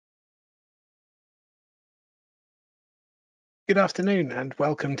Good afternoon and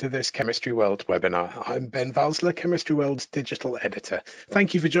welcome to this Chemistry World webinar. I'm Ben Valsler, Chemistry World's digital editor.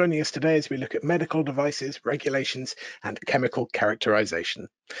 Thank you for joining us today as we look at medical devices, regulations, and chemical characterization.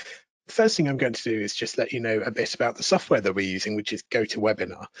 The first thing I'm going to do is just let you know a bit about the software that we're using, which is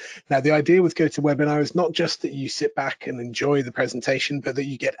GoToWebinar. Now, the idea with GoToWebinar is not just that you sit back and enjoy the presentation, but that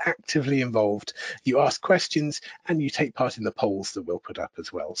you get actively involved. You ask questions and you take part in the polls that we'll put up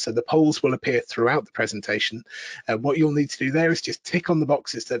as well. So the polls will appear throughout the presentation. What you'll need to do there is just tick on the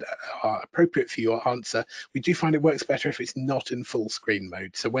boxes that are appropriate for your answer. We do find it works better if it's not in full screen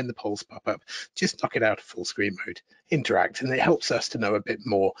mode. So when the polls pop up, just knock it out of full screen mode, interact, and it helps us to know a bit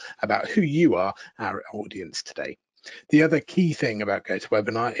more about who you are, our audience today. The other key thing about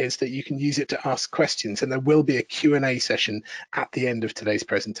GoToWebinar is that you can use it to ask questions, and there will be a Q&A session at the end of today's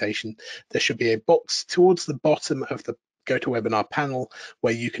presentation. There should be a box towards the bottom of the GoToWebinar panel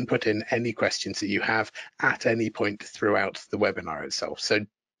where you can put in any questions that you have at any point throughout the webinar itself. So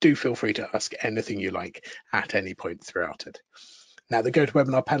do feel free to ask anything you like at any point throughout it. Now, the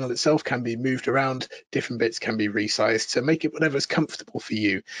GoToWebinar panel itself can be moved around, different bits can be resized, so make it whatever's comfortable for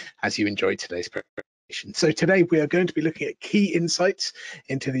you as you enjoy today's presentation. So today we are going to be looking at key insights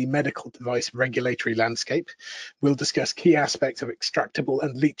into the medical device regulatory landscape. We'll discuss key aspects of extractable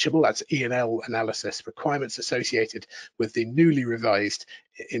and leachable, that's E&L analysis, requirements associated with the newly revised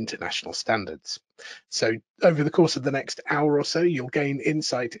international standards. So over the course of the next hour or so, you'll gain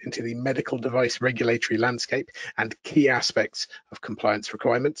insight into the medical device regulatory landscape and key aspects of compliance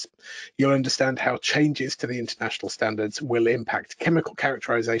requirements. You'll understand how changes to the international standards will impact chemical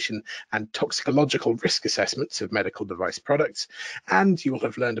characterization and toxicological risk assessments of medical device products. And you will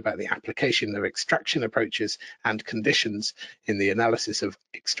have learned about the application of extraction approaches and conditions in the analysis of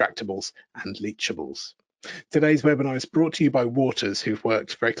extractables and leachables. Today's webinar is brought to you by Waters, who've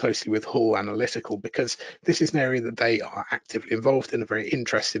worked very closely with Hall Analytical because this is an area that they are actively involved in and very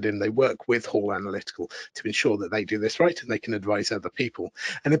interested in. They work with Hall Analytical to ensure that they do this right and they can advise other people.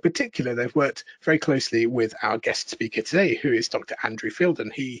 And in particular, they've worked very closely with our guest speaker today, who is Dr Andrew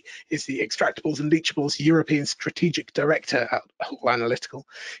Feilden. He is the Extractables and Leachables European Strategic Director at Hall Analytical.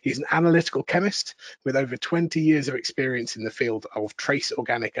 He's an analytical chemist with over 20 years of experience in the field of trace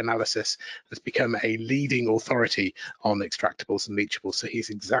organic analysis, has become a leading authority on extractables and leachables, so he's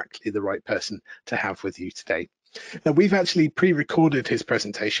exactly the right person to have with you today. Now, we've actually pre-recorded his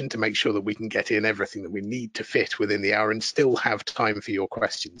presentation to make sure that we can get in everything that we need to fit within the hour and still have time for your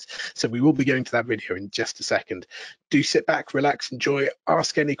questions. So we will be going to that video in just a second. Do sit back, relax, enjoy,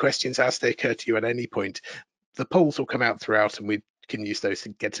 ask any questions as they occur to you at any point. The polls will come out throughout and we can use those to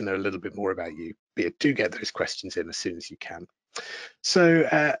get to know a little bit more about you. But do get those questions in as soon as you can.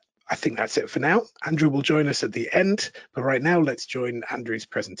 So I think that's it for now. Andrew will join us at the end, but right now let's join Andrew's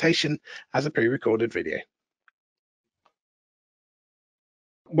presentation as a pre-recorded video.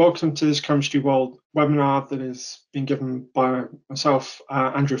 Welcome to this Chemistry World webinar that is being given by myself,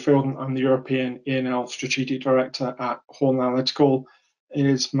 Andrew Feilden. I'm the European E&L Strategic Director at Hall Analytical. It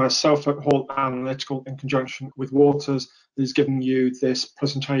is myself at Hall Analytical in conjunction with Waters that is giving you this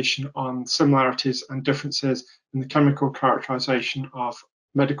presentation on similarities and differences in the chemical characterization of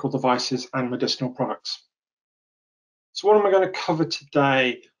medical devices and medicinal products. So what am I going to cover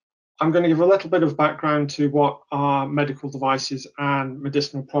today? I'm going to give a little bit of background to what are medical devices and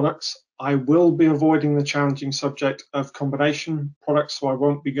medicinal products. I will be avoiding the challenging subject of combination products, so I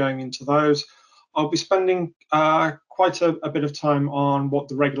won't be going into those. I'll be spending quite a bit of time on what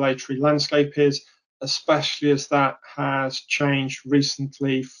the regulatory landscape is, especially as that has changed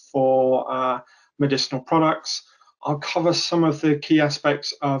recently for medicinal products. I'll cover some of the key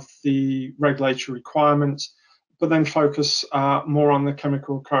aspects of the regulatory requirements, but then focus more on the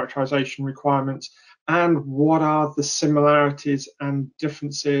chemical characterization requirements and what are the similarities and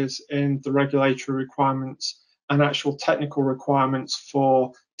differences in the regulatory requirements and actual technical requirements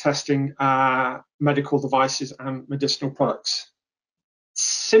for testing medical devices and medicinal products.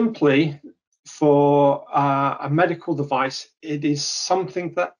 Simply, for a medical device, it is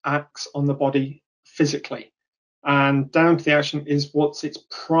something that acts on the body physically. And down to the action is what's its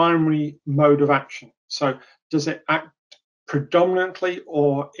primary mode of action. So does it act predominantly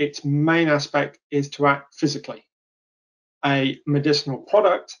or its main aspect is to act physically? A medicinal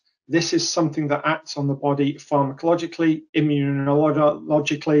product, this is something that acts on the body pharmacologically,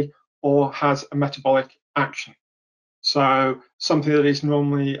 immunologically, or has a metabolic action. So something that is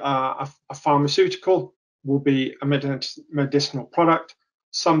normally a pharmaceutical will be a medicinal product.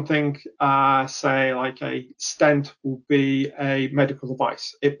 Something, say, like a stent will be a medical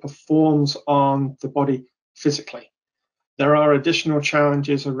device. It performs on the body physically. There are additional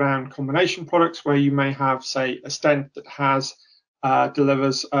challenges around combination products where you may have, say, a stent that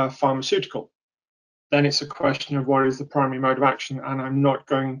delivers a pharmaceutical. Then it's a question of what is the primary mode of action, and I'm not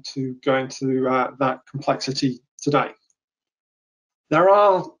going to go into that complexity today. There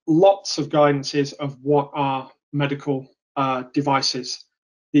are lots of guidances of what are medical devices.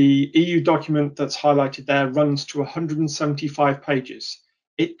 The EU document that's highlighted there runs to 175 pages.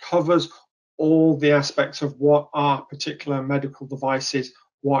 It covers all the aspects of what are particular medical devices,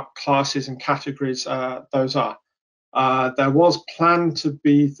 what classes and categories those are. There was planned to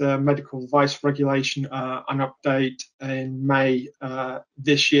be the medical device regulation, an update in May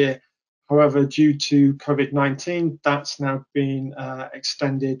this year. However, due to COVID-19, that's now been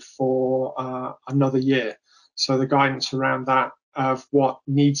extended for another year. So the guidance around that of what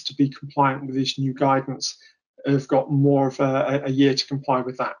needs to be compliant with this new guidance have got more of a year to comply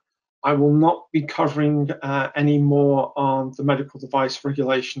with that. I will not be covering any more on the medical device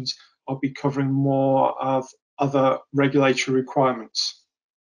regulations. I'll be covering more of other regulatory requirements.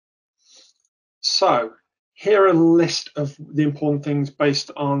 So here are a list of the important things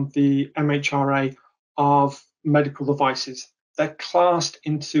based on the MHRA of medical devices. They're classed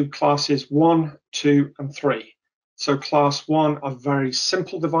into classes 1, 2, and 3. So class 1 are very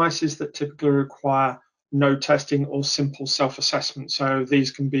simple devices that typically require no testing or simple self-assessment. So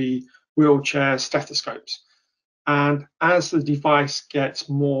these can be wheelchairs, stethoscopes. And as the device gets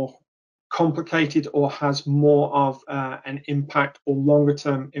more complicated or has more of an impact or longer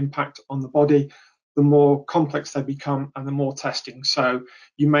term impact on the body, the more complex they become and the more testing. So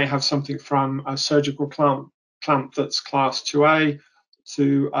you may have something from a surgical clamp that's class 2A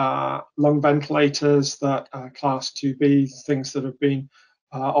to lung ventilators that are class 2B, things that have been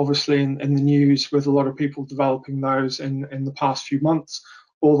obviously in the news with a lot of people developing those in the past few months,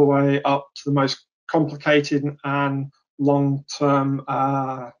 all the way up to the most complicated and long-term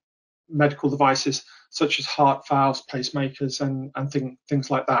medical devices such as heart valves, pacemakers, and things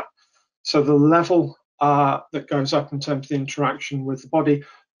like that. So the level that goes up in terms of the interaction with the body,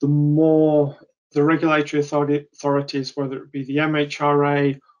 the more the regulatory authorities, whether it be the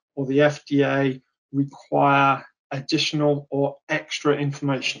MHRA or the FDA, require additional or extra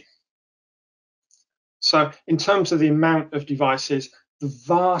information. So in terms of the amount of devices, the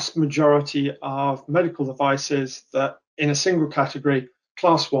vast majority of medical devices that in a single category,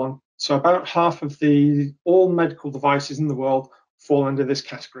 class 1, so about half of all medical devices in the world fall under this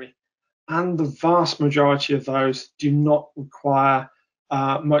category. And the vast majority of those do not require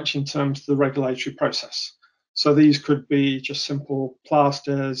much in terms of the regulatory process. So these could be just simple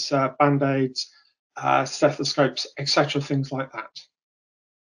plasters, band-aids, stethoscopes, etc., things like that.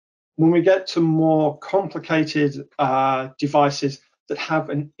 When we get to more complicated devices that have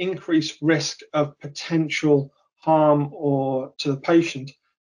an increased risk of potential harm or to the patient,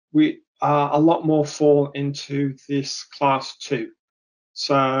 a lot more fall into this class 2.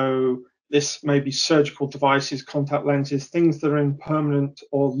 So this may be surgical devices, contact lenses, things that are in permanent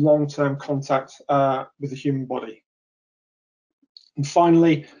or long-term contact with the human body. And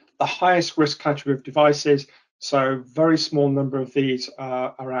finally, the highest risk category of devices, so very small number of these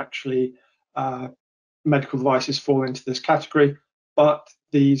are actually medical devices fall into this category, but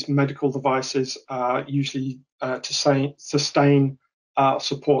these medical devices are usually to sustain,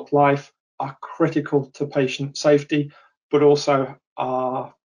 support life, are critical to patient safety, but also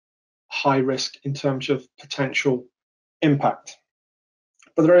are high risk in terms of potential impact.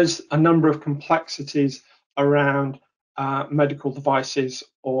 But there is a number of complexities around medical devices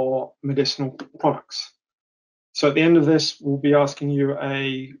or medicinal products. So at the end of this, we'll be asking you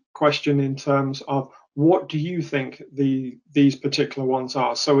a question in terms of what do you think these particular ones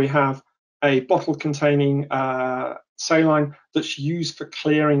are? So we have a bottle containing saline that's used for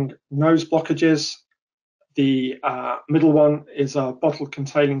clearing nose blockages. The middle one is a bottle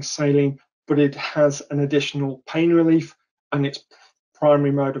containing saline, but it has an additional pain relief, and its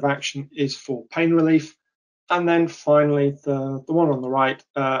primary mode of action is for pain relief. And then finally, the one on the right,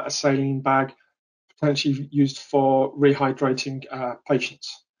 a saline bag, potentially used for rehydrating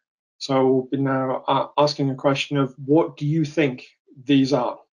patients. So we'll be now asking a question of what do you think these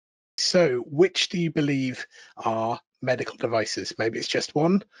are? So which do you believe are medical devices? Maybe it's just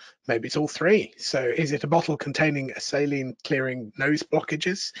one, maybe it's all three. So is it a bottle containing a saline clearing nose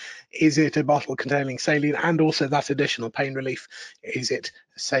blockages? Is it a bottle containing saline and also that additional pain relief? Is it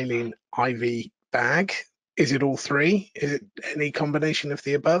a saline IV bag? Is it all three? Is it any combination of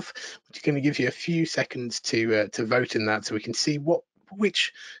the above? We're going to give you a few seconds to vote in that so we can see what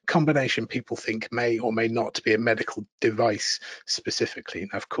which combination people think may or may not be a medical device specifically.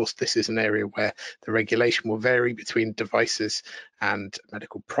 Now, of course, this is an area where the regulation will vary between devices and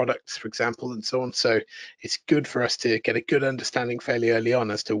medical products, for example, and so on. So it's good for us to get a good understanding fairly early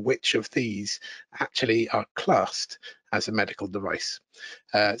on as to which of these actually are classed as a medical device.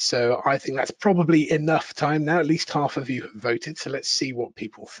 So I think that's probably enough time now. At least half of you have voted. So let's see what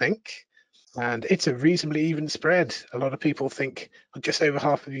people think. And it's a reasonably even spread. A lot of people think, just over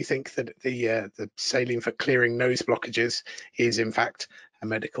half of you think that the saline for clearing nose blockages is in fact a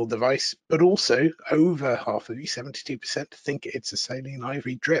medical device, but also over half of you, 72%, think it's a saline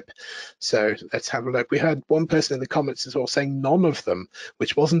IV drip. So let's have a look. We had one person in the comments as well saying none of them,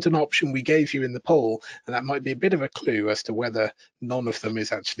 which wasn't an option we gave you in the poll, and that might be a bit of a clue as to whether none of them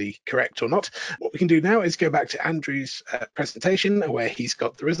is actually correct or not. What we can do now is go back to Andrew's presentation where he's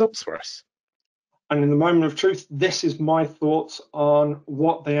got the results for us. And in the moment of truth, this is my thoughts on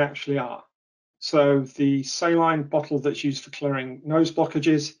what they actually are. So the saline bottle that's used for clearing nose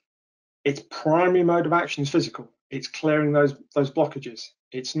blockages, its primary mode of action is physical. It's clearing those blockages.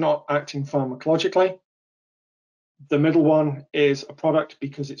 It's not acting pharmacologically. The middle one is a product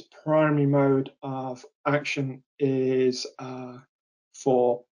because its primary mode of action is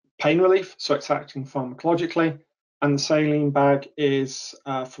for pain relief, so it's acting pharmacologically. And the saline bag is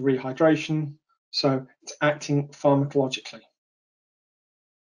for rehydration, so it's acting pharmacologically.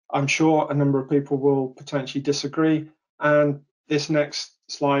 I'm sure a number of people will potentially disagree, and this next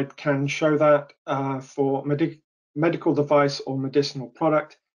slide can show that for medical device or medicinal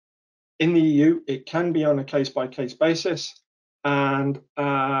product. In the EU, it can be on a case-by-case basis, and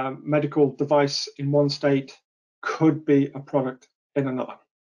medical device in one state could be a product in another.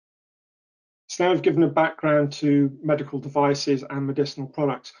 So now I've given a background to medical devices and medicinal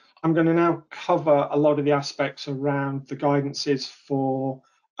products. I'm going to now cover a lot of the aspects around the guidances for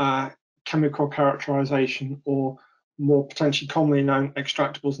chemical characterization, or more potentially commonly known,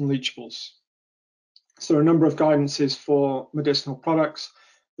 extractables and leachables. So a number of guidances for medicinal products.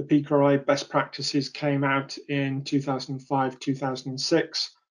 The PCRI best practices came out in 2005,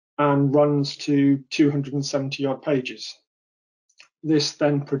 2006, and runs to 270 odd pages. This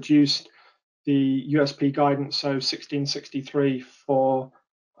then produced the USP guidance, so 1663 for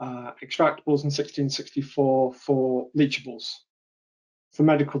extractables and 1664 for leachables. For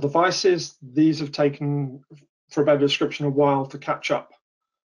medical devices, these have taken, for a better description, a while to catch up.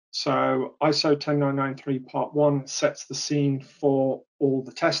 So ISO 10993 Part 1 sets the scene for all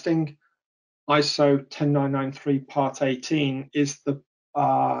the testing. ISO 10993 Part 18 is the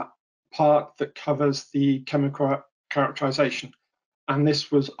part that covers the chemical characterization. And this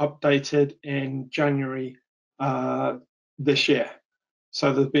was updated in January this year.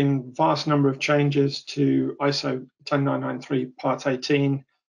 So there's been a vast number of changes to ISO 10993 Part 18,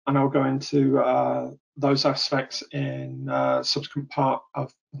 and I'll go into those aspects in a subsequent part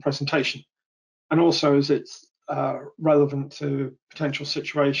of the presentation. And also, as it's relevant to potential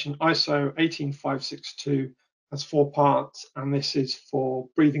situation, ISO 18562 has 4 parts, and this is for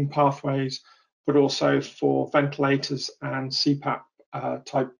breathing pathways, but also for ventilators and CPAP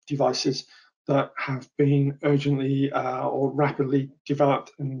type devices that have been urgently or rapidly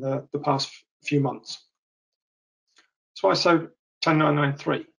developed in the past few months. So ISO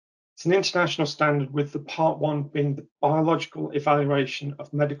 10993, it's an international standard, with the Part 1 being the biological evaluation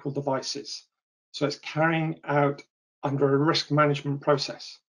of medical devices. So it's carrying out under a risk management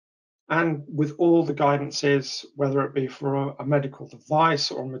process. And with all the guidances, whether it be for a medical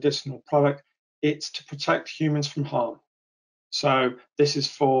device or a medicinal product, it's to protect humans from harm. So this is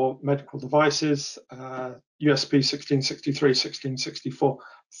for medical devices, USP 1663, 1664.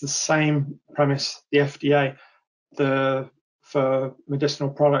 It's the same premise. The FDA, for medicinal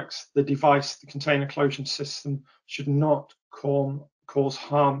products, the device, the container closure system should not cause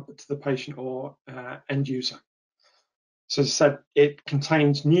harm to the patient or end user. So as I said, it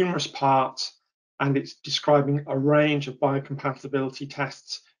contains numerous parts, and it's describing a range of biocompatibility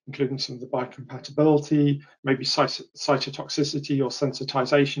tests, including some of the biocompatibility, maybe cytotoxicity or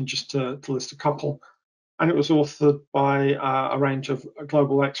sensitization, just to list a couple. And it was authored by a range of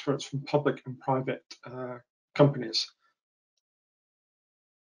global experts from public and private companies.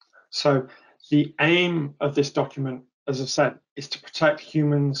 So the aim of this document, as I've said, is to protect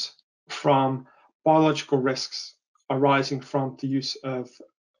humans from biological risks arising from the use of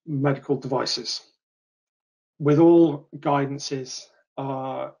medical devices. With all guidances,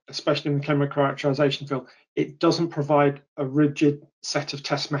 especially in the chemical characterization field, it doesn't provide a rigid set of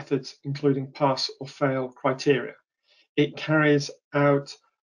test methods, including pass or fail criteria. It carries out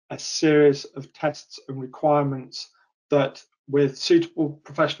a series of tests and requirements that with suitable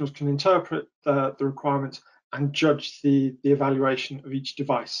professionals can interpret the requirements and judge the evaluation of each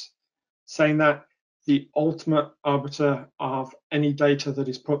device, saying that the ultimate arbiter of any data that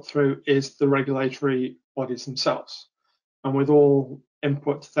is put through is the regulatory bodies themselves. And with all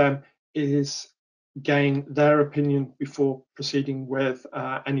input to them is gain their opinion before proceeding with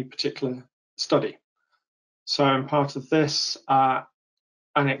any particular study. So in part of this,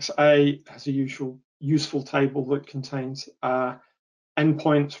 Annex A has a useful table that contains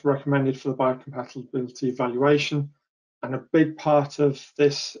endpoints recommended for the biocompatibility evaluation. And a big part of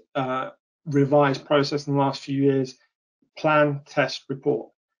this revised process in the last few years, plan, test,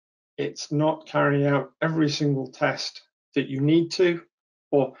 report. It's not carrying out every single test that you need to,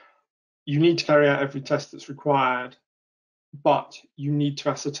 or you need to carry out every test that's required, but you need to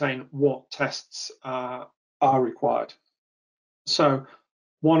ascertain what tests are required. So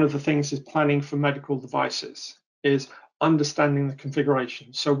one of the things is planning for medical devices, is understanding the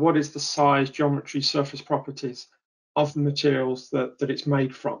configuration. So what is the size, geometry, surface properties of the materials that it's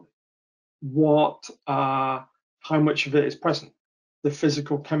made from? How much of it is present? The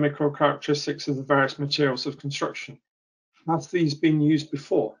physical, chemical characteristics of the various materials of construction. Have these been used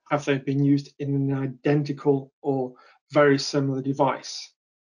before? Have they been used in an identical or very similar device?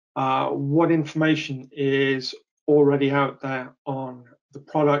 What information is already out there on the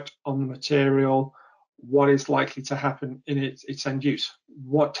product, on the material? What is likely to happen in its end use?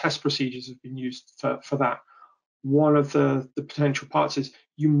 What test procedures have been used for that? One of the potential parts is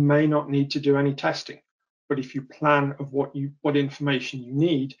you may not need to do any testing, but if you plan of what information you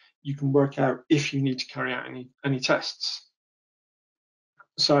need, you can work out if you need to carry out any tests.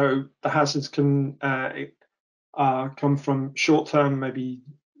 So the hazards can come from short-term, maybe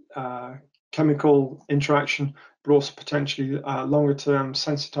chemical interaction, but also potentially longer-term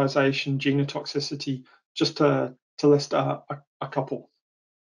sensitization, genotoxicity, just to list a couple.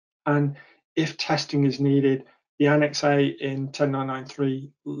 And if testing is needed, the Annex A in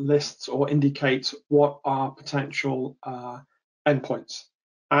 10993 lists or indicates what are potential endpoints.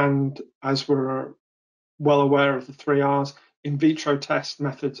 And as we're well aware of the 3 R's, in vitro test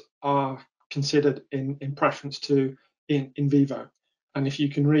methods are considered in preference to in vivo. And if you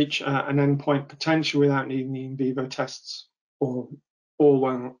can reach an endpoint potential without needing the in vivo tests, all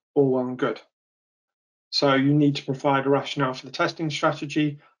well and good. So you need to provide a rationale for the testing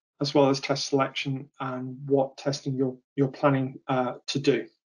strategy, as well as test selection and what testing you're planning to do.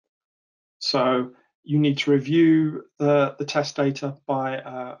 So you need to review the test data by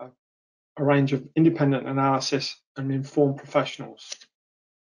a range of independent analysis and informed professionals.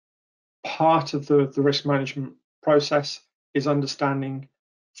 Part of the risk management process is understanding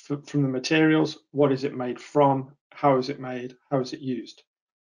from the materials, what is it made from, how is it made, how is it used.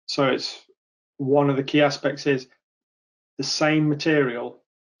 So it's one of the key aspects is the same material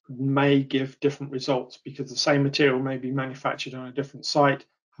may give different results because the same material may be manufactured on a different site,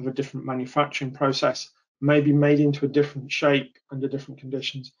 have a different manufacturing process, may be made into a different shape under different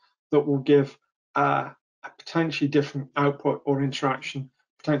conditions that will give a potentially different output or interaction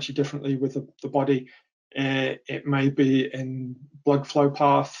potentially differently with the body. It may be in blood flow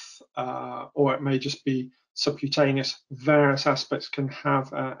path, or it may just be subcutaneous. Various aspects can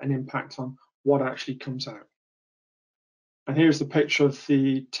have an impact on what actually comes out. And here's the picture of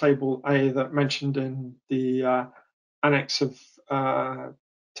the table A that mentioned in the annex of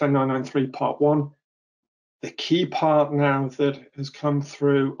 10993 part 1. The key part now that has come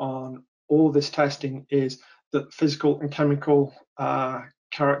through on all this testing is that physical and chemical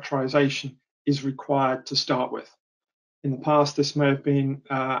characterization is required to start with. In the past, this may have been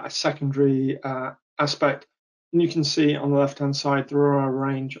a secondary aspect. And you can see on the left-hand side, there are a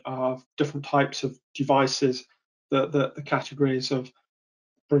range of different types of devices, the categories of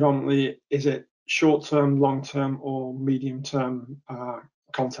predominantly, is it short-term, long-term, or medium-term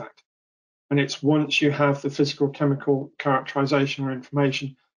contact. And it's once you have the physical chemical characterization or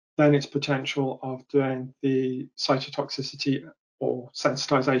information, then it's potential of doing the cytotoxicity or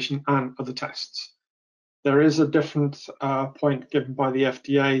sensitization and other tests. There is a different point given by the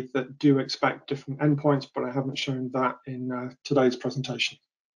FDA that do expect different endpoints, but I haven't shown that in today's presentation.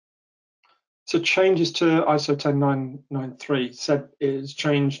 So changes to ISO 10993 said is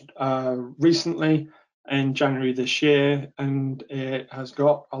changed recently in January this year, and it has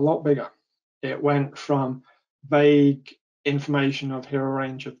got a lot bigger. It went from vague information of here a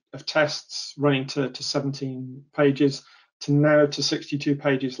range of tests running to 17 pages to now to 62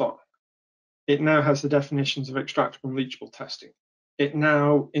 pages long. It now has the definitions of extractable and leachable testing. It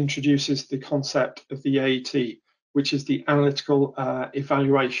now introduces the concept of the AET, which is the analytical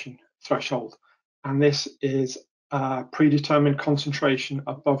evaluation threshold. And this is predetermined concentration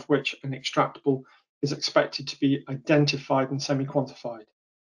above which an extractable is expected to be identified and semi-quantified.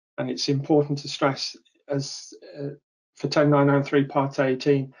 And it's important to stress, as for 10993 Part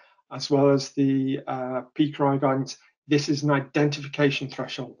 18, as well as the PCRI guidance, this is an identification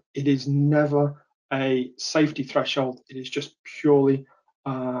threshold. It is never a safety threshold. It is just purely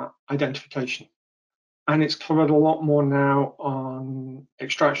identification. And it's covered a lot more now on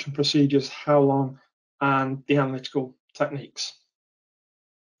extraction procedures, how long, and the analytical techniques.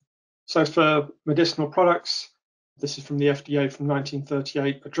 So for medicinal products, this is from the FDA from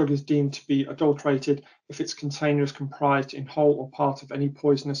 1938, a drug is deemed to be adulterated if its container is comprised in whole or part of any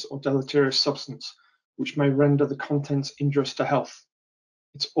poisonous or deleterious substance, which may render the contents injurious to health.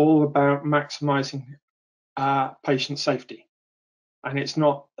 It's all about maximizing patient safety. And it's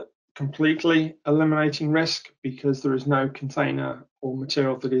not completely eliminating risk because there is no container or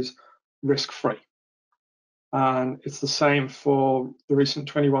material that is risk-free. And it's the same for the recent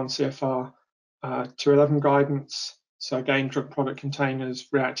 21 CFR 211 guidance. So again, drug product containers,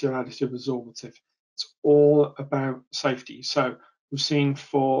 reactive, additive, absorbative. It's all about safety. So we've seen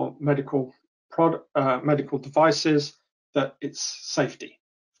for medical devices that it's safety.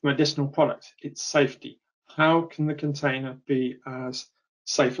 For medicinal products, it's safety. How can the container be as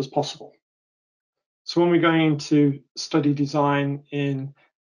safe as possible? So when we're going into study design in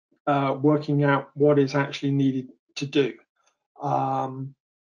working out what is actually needed to do,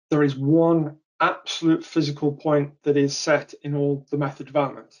 there is one absolute physical point that is set in all the method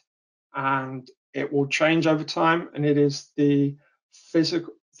development, and it will change over time, and it is the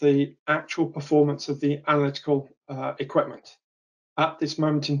actual performance of the analytical equipment. At this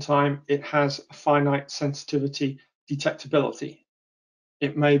moment in time, it has a finite sensitivity detectability.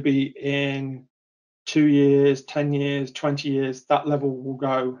 It may be in 2 years, 10 years, 20 years, that level will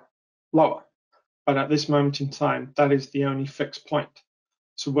go lower. But at this moment in time, that is the only fixed point.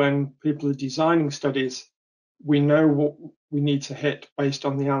 So when people are designing studies, we know what we need to hit based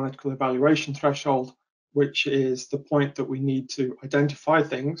on the analytical evaluation threshold, which is the point that we need to identify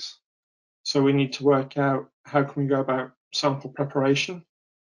things. So we need to work out how can we go about sample preparation,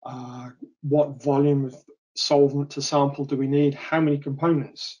 what volume of solvent to sample do we need, how many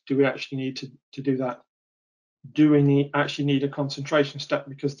components do we actually need to do that? Do we actually need a concentration step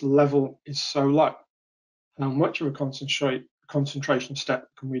because the level is so low? How much of a concentration step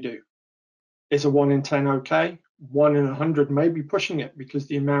can we do? Is a 1 in 10 okay? 1 in 100 may be pushing it because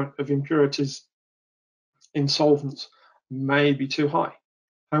the amount of impurities in solvents may be too high.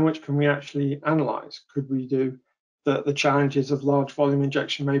 How much can we actually analyze? Could we do the challenges of large volume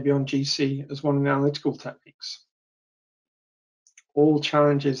injection maybe on GC as one of the analytical techniques? All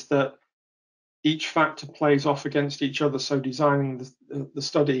challenges that each factor plays off against each other, so designing the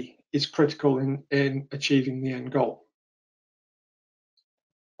study is critical in achieving the end goal.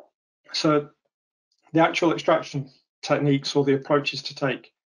 So the actual extraction techniques or the approaches to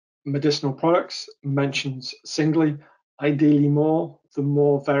take. Medicinal products mentions singly, ideally more. The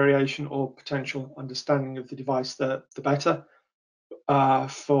more variation or potential understanding of the device, the better.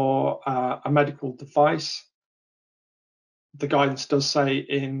 For a medical device, the guidance does say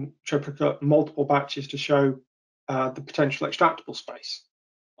in triplicate multiple batches to show the potential extractable space.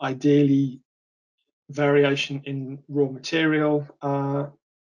 Ideally, variation in raw material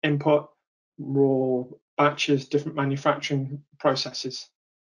input, raw batches, different manufacturing processes.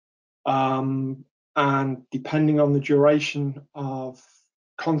 And depending on the duration of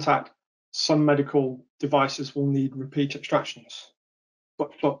contact, some medical devices will need repeat extractions.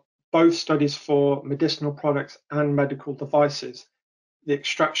 But both studies for medicinal products and medical devices, the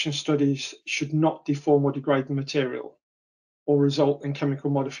extraction studies should not deform or degrade the material or result in chemical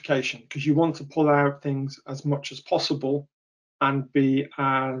modification, because you want to pull out things as much as possible and be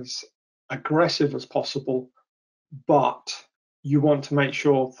as aggressive as possible, but you want to make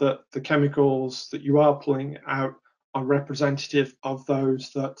sure that the chemicals that you are pulling out are representative of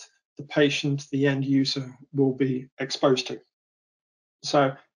those that the patient, the end user, will be exposed to.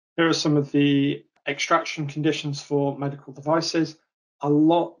 So here are some of the extraction conditions for medical devices. A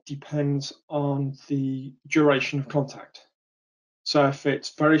lot depends on the duration of contact. So if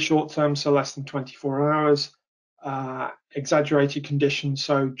it's very short term, so less than 24 hours, exaggerated conditions,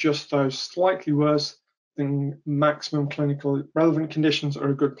 so just those slightly worse than maximum clinical relevant conditions are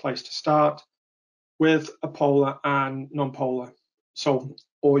a good place to start with a polar and non-polar solvent,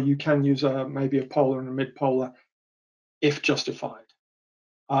 or you can use maybe a polar and a mid-polar if justified.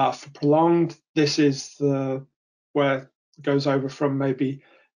 For prolonged, this is where it goes over from maybe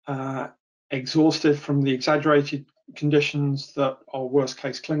exhaustive from the exaggerated conditions that are worst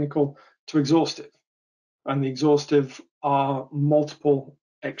case clinical to exhaustive. and the exhaustive are multiple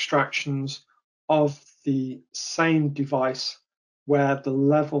extractions of the same device where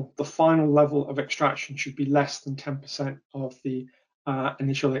the final level of extraction should be less than 10% of the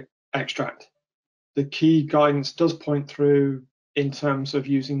initial extract. The key guidance does point through in terms of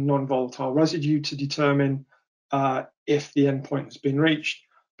using non-volatile residue to determine if the endpoint has been reached,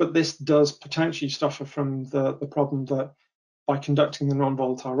 but this does potentially suffer from the problem that by conducting the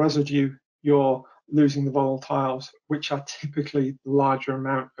non-volatile residue, you're losing the volatiles, which are typically the larger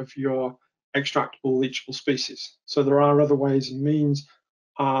amount of your extractable leachable species. So there are other ways and means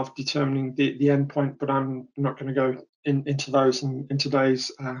of determining the endpoint, but I'm not going to go into those in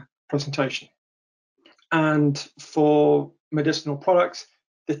today's presentation. And for medicinal products,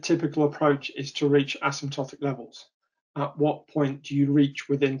 the typical approach is to reach asymptotic levels. At what point do you reach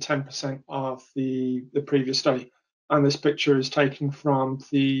within 10% of the previous study? And this picture is taken from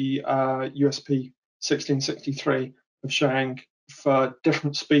the USP 1663 of showing for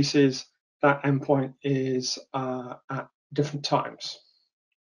different species that endpoint is at different times.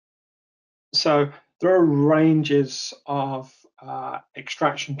 So there are ranges of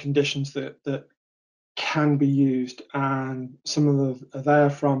extraction conditions that can be used, and some of them are there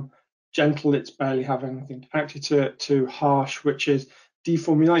from gentle, it's barely have anything active to it, to harsh, which is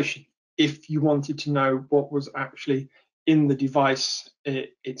deformulation. If you wanted to know what was actually in the device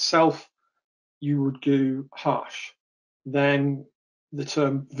itself, you would do harsh. Then the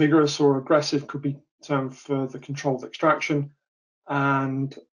term vigorous or aggressive could be termed for the controlled extraction,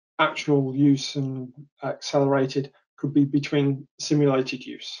 and actual use and accelerated could be between simulated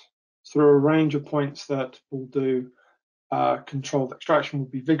use. So there are a range of points that will do controlled extraction will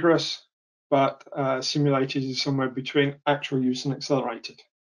be vigorous, but simulated is somewhere between actual use and accelerated.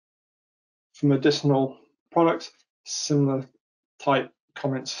 For medicinal products, similar type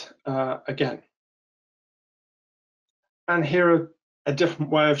comments again. And here are a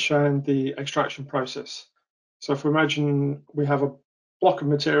different way of showing the extraction process. So if we imagine we have a block of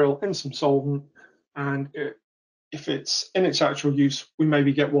material in some solvent, and if it's in its actual use, we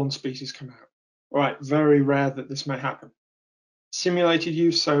maybe get one species come out. Right, very rare that this may happen. Simulated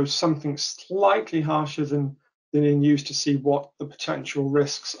use, so something slightly harsher than in use to see what the potential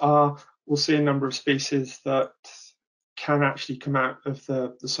risks are. We'll see a number of species that can actually come out of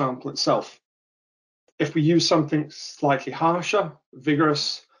the sample itself. If we use something slightly harsher,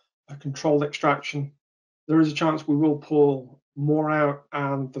 vigorous, a controlled extraction, there is a chance we will pull more out,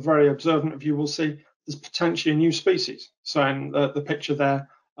 and the very observant of you will see there's potentially a new species. So in the picture there,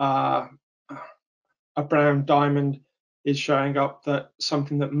 a brown diamond is showing up that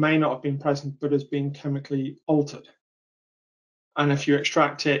something that may not have been present but has been chemically altered. And if you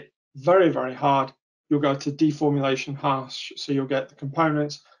extract it very, very hard, you'll go to deformulation harsh, so you'll get the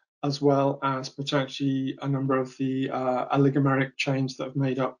components as well as potentially a number of the oligomeric chains that have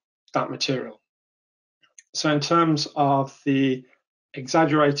made up that material. So in terms of the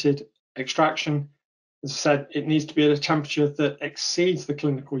exaggerated extraction, as I said, it needs to be at a temperature that exceeds the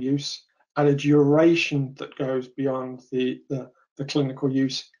clinical use at a duration that goes beyond the clinical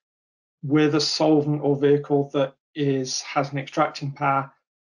use, with a solvent or vehicle that has an extracting power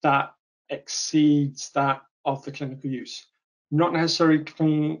that exceeds that of the clinical use. Not necessarily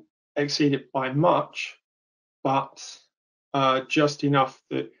exceed it by much, but just enough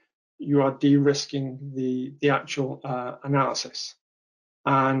that you are de-risking the actual analysis.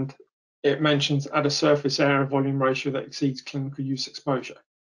 And it mentions at a surface area volume ratio that exceeds clinical use exposure.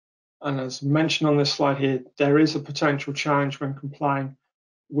 And as mentioned on this slide here, there is a potential challenge when complying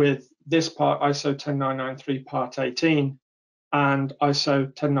with this part, ISO 10993 Part 18 and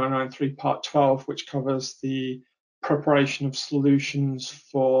ISO 10993 Part 12, which covers the preparation of solutions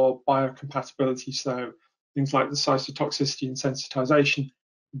for biocompatibility. So things like the cytotoxicity and sensitization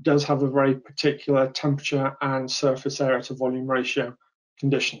does have a very particular temperature and surface area to volume ratio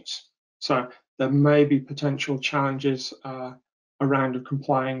conditions. So there may be potential challenges around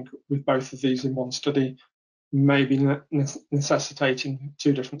complying with both of these in one study, maybe necessitating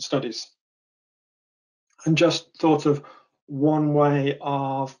two different studies. And just thought of one way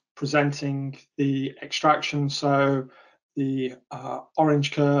of presenting the extraction. So the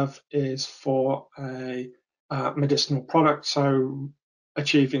orange curve is for a medicinal product, so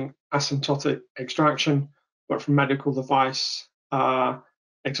achieving asymptotic extraction, but for medical device,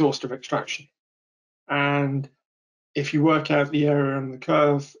 exhaustive extraction. And if you work out the area on the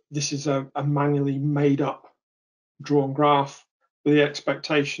curve, this is a manually made up drawn graph. The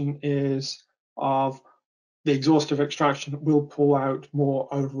expectation is of the exhaustive extraction will pull out more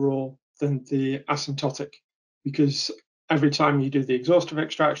overall than the asymptotic, because every time you do the exhaustive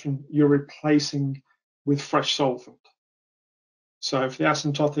extraction, you're replacing with fresh solvent. So for the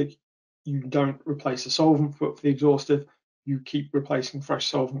asymptotic, you don't replace the solvent, but for the exhaustive, you keep replacing fresh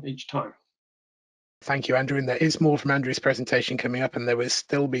solvent each time. Thank you, Andrew. And there is more from Andrew's presentation coming up, and there will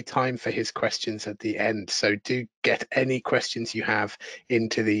still be time for his questions at the end. So do get any questions you have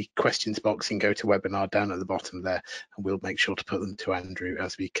into the questions box in GoToWebinar down at the bottom there, and we'll make sure to put them to Andrew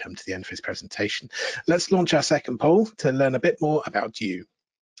as we come to the end of his presentation. Let's launch our second poll to learn a bit more about you.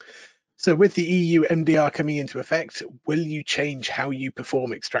 So with the EU MDR coming into effect, will you change how you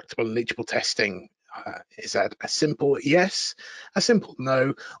perform extractable and leachable testing? Is that a simple yes, a simple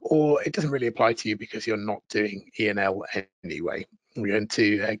no, or it doesn't really apply to you because you're not doing E&L anyway? We're going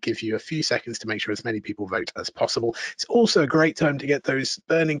to give you a few seconds to make sure as many people vote as possible. It's also a great time to get those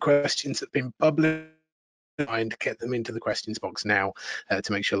burning questions that have been bubbling and get them into the questions box now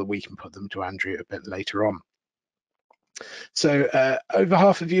to make sure that we can put them to Andrew a bit later on. So over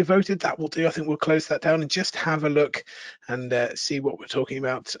half of you voted. That will do. I think we'll close that down and just have a look and see what we're talking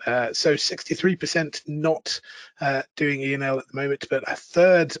about. So 63% not doing E&L at the moment, but a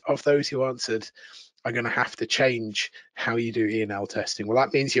third of those who answered are going to have to change how you do E&L testing. Well,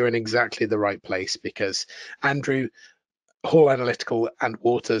 that means you're in exactly the right place, because Andrew, Hall Analytical and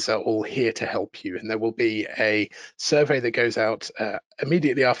Waters are all here to help you, and there will be a survey that goes out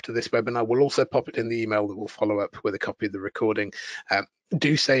immediately after this webinar. We'll also pop it in the email that will follow up with a copy of the recording.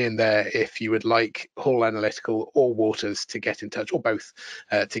 Do say in there if you would like Hall Analytical or Waters to get in touch, or both,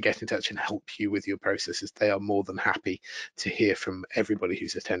 to get in touch and help you with your processes. They are more than happy to hear from everybody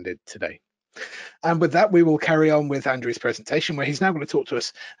who's attended today. And with that, we will carry on with Andrew's presentation, where he's now going to talk to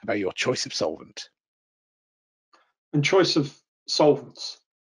us about your choice of solvent. And choice of solvents,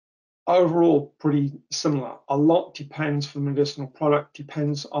 overall pretty similar. A lot depends for the medicinal product,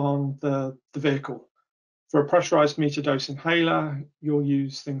 depends on the vehicle. For a pressurized meter dose inhaler, you'll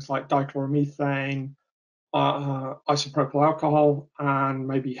use things like dichloromethane, isopropyl alcohol, and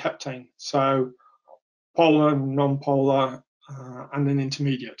maybe heptane. So polar, non-polar, and an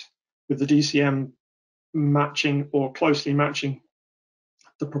intermediate, with the DCM matching or closely matching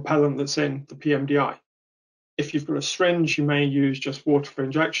the propellant that's in the PMDI. If you've got a syringe, you may use just water for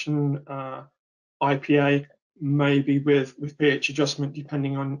injection, IPA, maybe with pH adjustment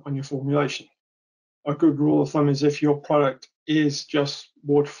depending on your formulation. A good rule of thumb is if your product is just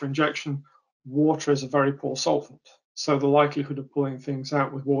water for injection, water is a very poor solvent. So the likelihood of pulling things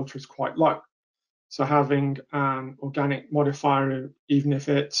out with water is quite low. So having an organic modifier, even if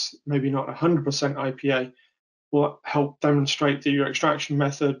it's maybe not 100% IPA, will help demonstrate that your extraction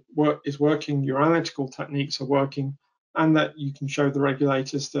method is working, your analytical techniques are working, and that you can show the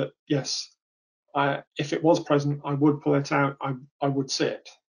regulators that, yes, if it was present, I would pull it out, I would see it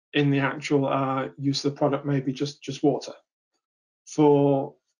in the actual use of the product, maybe just water.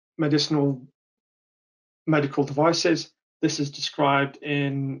 For medical devices, this is described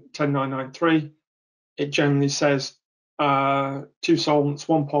in 10993. It generally says 2 solvents,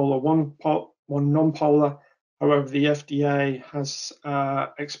 1 polar, 1 non-polar. However, the FDA has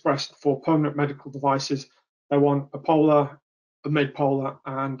expressed for permanent medical devices, they want a polar, a mid-polar,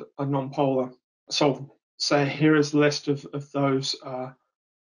 and a non-polar solvent. So here is the list of those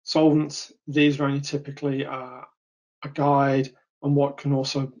solvents. These are only typically a guide on what can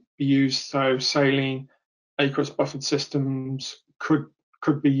also be used. So saline, aqueous buffered systems could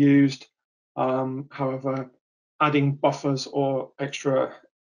be used. However, adding buffers or extra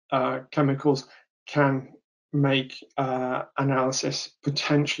chemicals can make analysis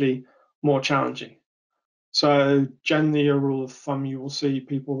potentially more challenging. So generally, a rule of thumb, you will see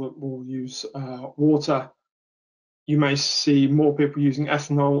people that will use water. You may see more people using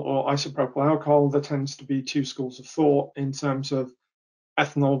ethanol or isopropyl alcohol. There tends to be 2 schools of thought in terms of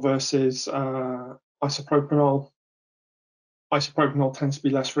ethanol versus isopropanol. Isopropanol tends to be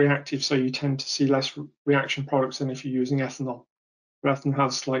less reactive, so you tend to see less reaction products than if you're using ethanol. Ethanol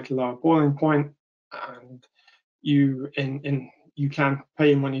has a slightly lower boiling point, and you can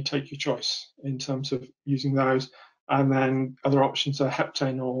pay in when you take your choice in terms of using those. And then other options are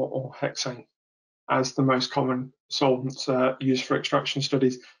heptane or hexane as the most common solvents used for extraction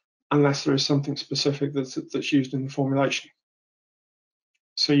studies, unless there is something specific that's used in the formulation.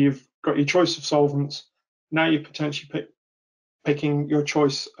 So you've got your choice of solvents. Now you're potentially picking your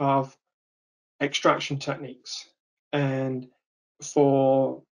choice of extraction techniques. And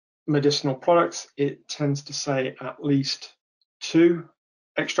for medicinal products, it tends to say at least 2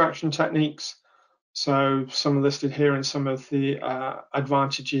 extraction techniques. So some are listed here, and some of the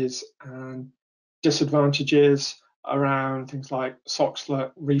advantages and disadvantages around things like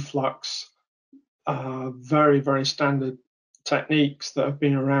Soxhlet, reflux, very, very standard techniques that have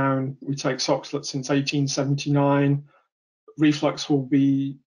been around. We take Soxhlet since 1879. Reflux will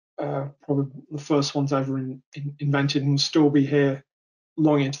be probably the first ones ever invented and will still be here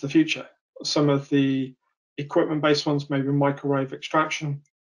long into the future. Some of the equipment-based ones, maybe microwave extraction,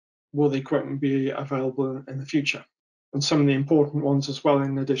 will the equipment be available in the future? And some of the important ones as well,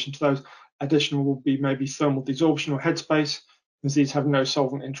 in addition to those, additional will be maybe thermal desorption or headspace, because these have no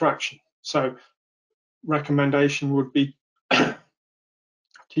solvent interaction. So recommendation would be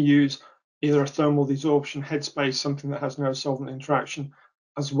to use either a thermal desorption headspace, something that has no solvent interaction,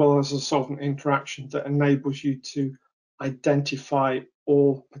 as well as a solvent interaction that enables you to identify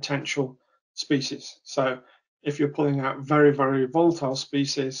all potential species. So if you're pulling out very, very volatile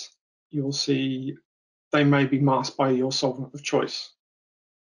species, you'll see they may be masked by your solvent of choice.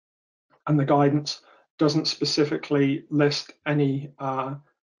 And the guidance doesn't specifically list any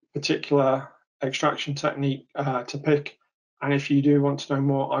particular extraction technique to pick. And if you do want to know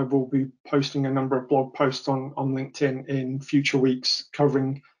more, I will be posting a number of blog posts on LinkedIn in future weeks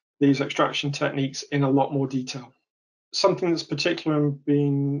covering these extraction techniques in a lot more detail. Something that's particularly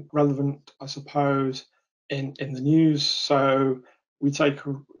been relevant, I suppose, in the news. So we take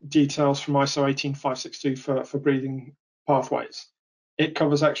details from ISO 18562 for breathing pathways. It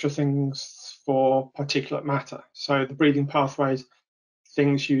covers extra things for particulate matter. So the breathing pathways,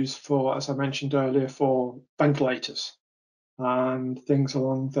 things used for, as I mentioned earlier, for ventilators, and things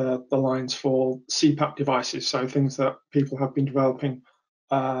along the lines for CPAP devices, so things that people have been developing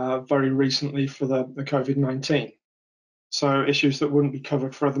very recently for the COVID-19. So issues that wouldn't be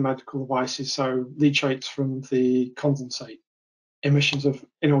covered for other medical devices, so leachates from the condensate, emissions of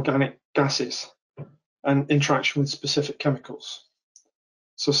inorganic gases, and interaction with specific chemicals.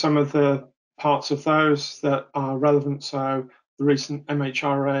 So some of the parts of those that are relevant, so the recent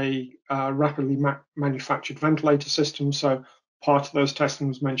MHRA rapidly manufactured ventilator systems, so part of those testing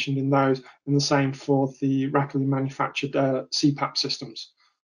was mentioned in those, and the same for the rapidly manufactured CPAP systems.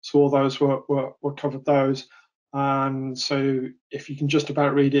 So all those were covered those. And so if you can just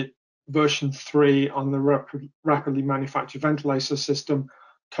about read it, version 3 on the rapidly manufactured ventilator system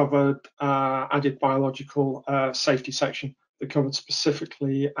covered added biological safety section that covered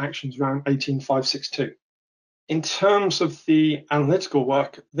specifically actions around 18562. In terms of the analytical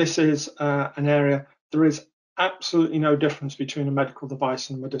work, this is an area there is absolutely no difference between a medical device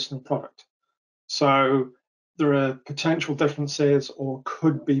and a medicinal product. So there are potential differences, or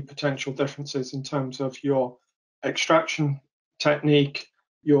could be potential differences, in terms of your extraction technique,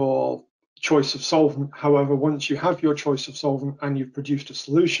 your choice of solvent. However, once you have your choice of solvent and you've produced a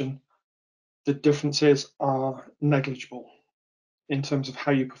solution, the differences are negligible in terms of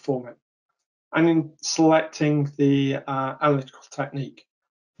how you perform it. And in selecting the analytical technique,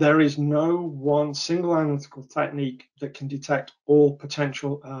 there is no one single analytical technique that can detect all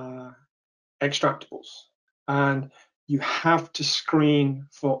potential extractables. And you have to screen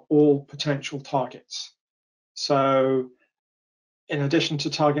for all potential targets. So in addition to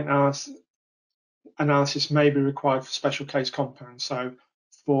target analysis may be required for special case compounds. So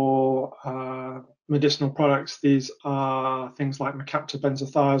for medicinal products, these are things like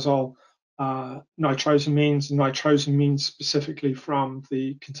mercaptobenzothiazole, nitrosamines specifically from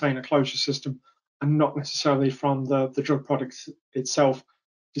the container closure system, and not necessarily from the drug product itself,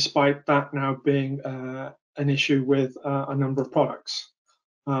 despite that now being an issue with a number of products.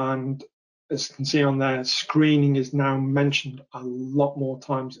 And as you can see on there, screening is now mentioned a lot more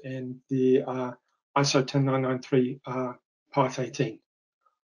times in the ISO 10993 Part 18.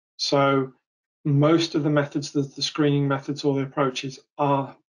 So most of the methods, the screening methods or the approaches,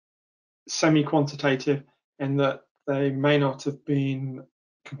 are semi-quantitative in that they may not have been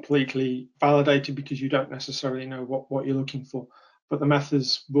completely validated because you don't necessarily know what you're looking for, but the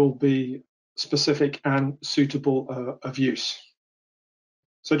methods will be specific and suitable of use.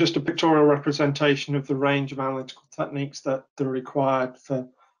 So just a pictorial representation of the range of analytical techniques that are required for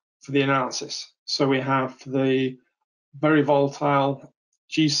the analysis. So we have the very volatile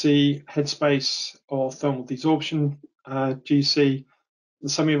GC, headspace, or thermal desorption GC. The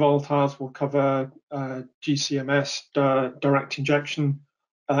semi-volatiles will cover GCMS, direct injection,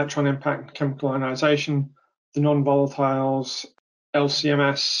 electron impact and chemical ionization. The non-volatiles,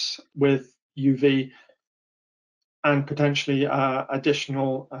 LCMS with UV, and potentially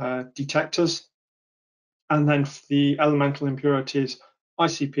additional detectors. And then for the elemental impurities,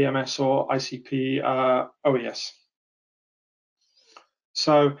 ICP-MS or ICP-OES.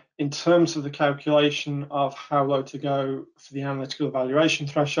 So in terms of the calculation of how low to go for the analytical evaluation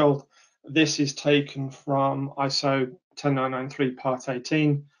threshold, this is taken from ISO 10993 Part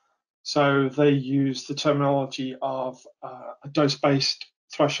 18. So they use the terminology of a dose-based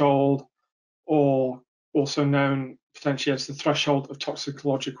threshold, or also known potentially as the threshold of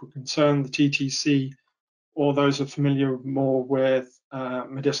toxicological concern, the TTC, or those are familiar more with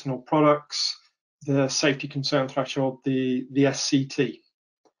medicinal products, the safety concern threshold, the SCT.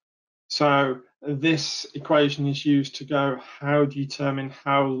 So this equation is used to go how do you determine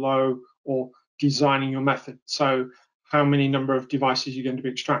how low, or designing your method. So how many number of devices are going to be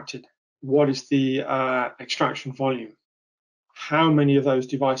extracted? What is the extraction volume? How many of those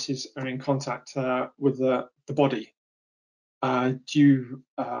devices are in contact with the body?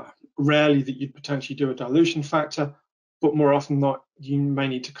 Rarely that you potentially do a dilution factor, but more often not, you may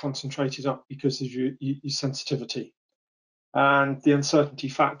need to concentrate it up because of your sensitivity. And the uncertainty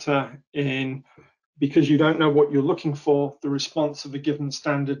factor because you don't know what you're looking for, the response of a given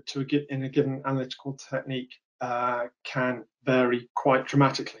standard in a given analytical technique can vary quite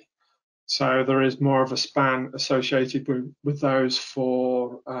dramatically. So there is more of a span associated with those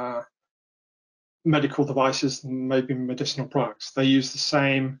for medical devices than maybe medicinal products. They use the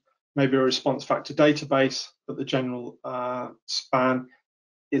same, maybe a response factor database, but the general span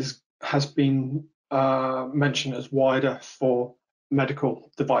has been mentioned as wider for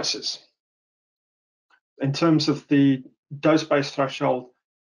medical devices. In terms of the dose-based threshold,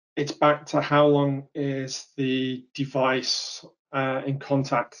 it's back to how long is the device in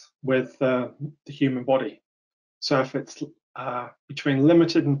contact with the human body. So if it's between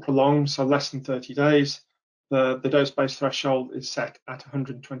limited and prolonged, so less than 30 days, the dose-based threshold is set at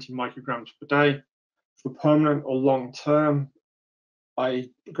 120 micrograms per day. For permanent or long-term,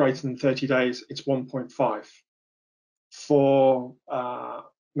 i.e. greater than 30 days, it's 1.5. For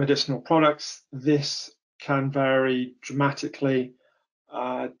medicinal products, this can vary dramatically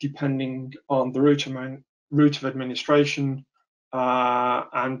depending on the route of administration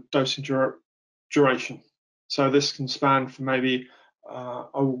and dosing duration. So this can span from maybe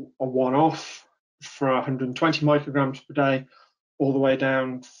a one-off for 120 micrograms per day, all the way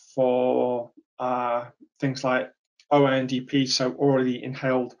down for things like OANDP, so orally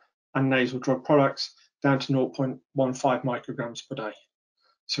inhaled and nasal drug products, down to 0.15 micrograms per day.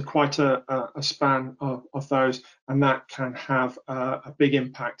 So quite a span of those, and that can have a big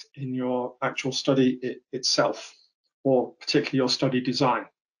impact in your actual study itself, or particularly your study design.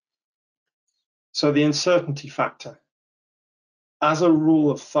 So the uncertainty factor. As a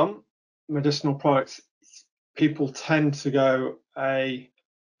rule of thumb, medicinal products, people tend to go a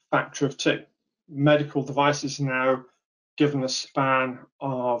factor of 2. Medical devices are now given a span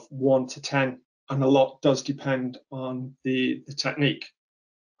of 1 to 10, and a lot does depend on the technique.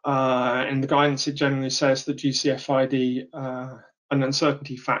 In the guidance, it generally says that GCFID, an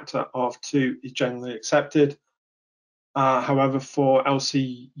uncertainty factor of 2 is generally accepted. However, for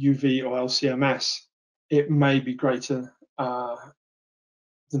LCUV or LCMS, it may be greater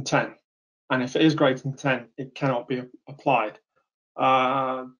than 10. And if it is greater than 10, it cannot be applied.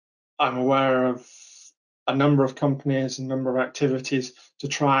 I'm aware of a number of companies, a number of activities to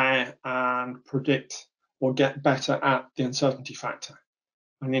try and predict or get better at the uncertainty factor.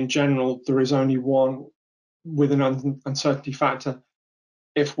 And in general, there is only one with an uncertainty factor.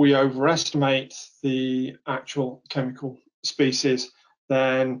 If we overestimate the actual chemical species,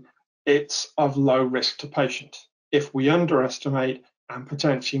 then it's of low risk to patient. If we underestimate and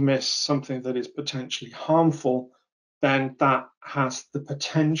potentially miss something that is potentially harmful, then that has the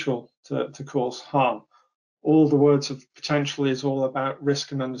potential to cause harm. All the words of potential is all about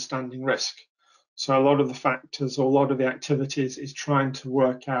risk and understanding risk. So a lot of the factors, or a lot of the activities, is trying to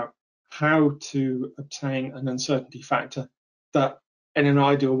work out how to obtain an uncertainty factor that in an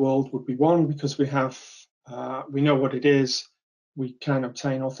ideal world would be 1, because we know what it is, we can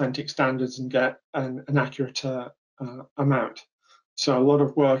obtain authentic standards and get an accurate amount. So a lot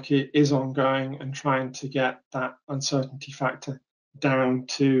of work is ongoing and trying to get that uncertainty factor down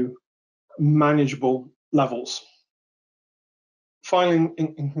to manageable levels. Finally,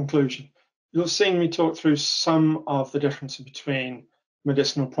 in conclusion, you'll see me talk through some of the differences between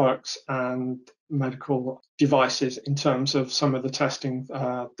medicinal products and medical devices in terms of some of the testing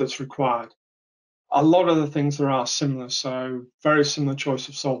that's required. A lot of the things there are similar, so very similar choice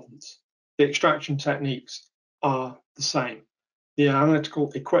of solvents. The extraction techniques are the same. The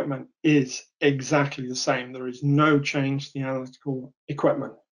analytical equipment is exactly the same. There is no change to the analytical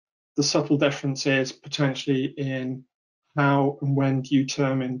equipment. The subtle difference is potentially in how and when do you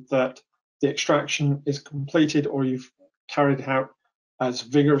determine that the extraction is completed, or you've carried it out as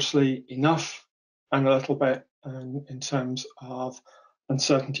vigorously enough, and a little bit in terms of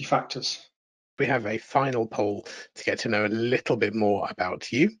uncertainty factors. We have a final poll to get to know a little bit more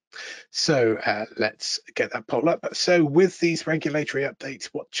about you. So let's get that poll up. So with these regulatory updates,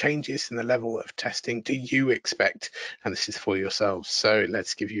 what changes in the level of testing do you expect? And this is for yourselves. So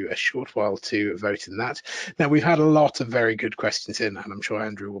let's give you a short while to vote in that. Now, we've had a lot of very good questions in, and I'm sure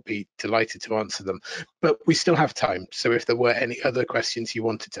Andrew will be delighted to answer them, but we still have time. So if there were any other questions you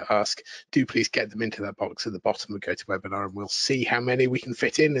wanted to ask, do please get them into that box at the bottom of GoToWebinar, and we'll see how many we can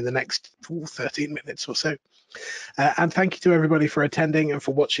fit in the next 13 minutes or so. And thank you to everybody for attending and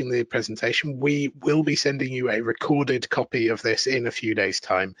for watching the presentation. We will be sending you a recorded copy of this in a few days'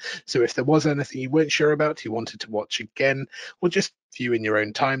 time. So if there was anything you weren't sure about, you wanted to watch again, or just view in your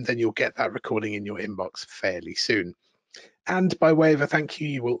own time, then you'll get that recording in your inbox fairly soon. And by way of a thank you,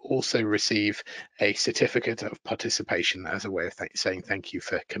 you will also receive a certificate of participation as a way of saying thank you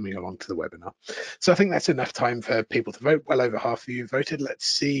for coming along to the webinar. So I think that's enough time for people to vote. Well over half of you voted. Let's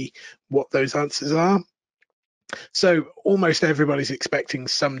see what those answers are. So almost everybody's expecting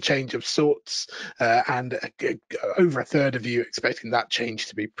some change of sorts, and over a third of you expecting that change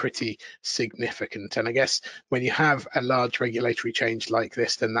to be pretty significant. And I guess when you have a large regulatory change like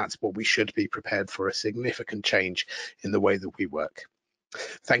this, then that's what we should be prepared for, a significant change in the way that we work.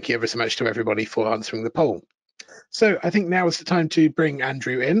 Thank you ever so much to everybody for answering the poll. So I think now is the time to bring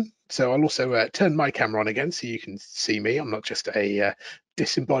Andrew in. So I'll also turn my camera on again so you can see me. I'm not just a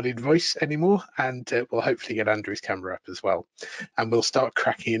disembodied voice anymore, and we'll hopefully get Andrew's camera up as well. And we'll start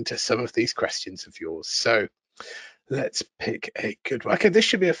cracking into some of these questions of yours. So let's pick a good one. Okay, this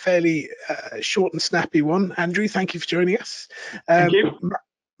should be a fairly short and snappy one. Andrew, thank you for joining us. Thank you.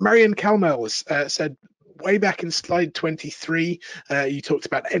 Marion Calmels said, way back in slide 23, you talked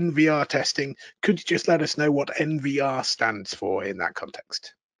about NVR testing. Could you just let us know what NVR stands for in that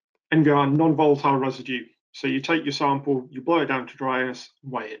context? NVR, non-volatile residue. So you take your sample, you blow it down to dryness,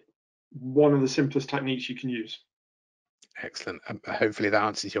 weigh it. One of the simplest techniques you can use. Excellent. Hopefully that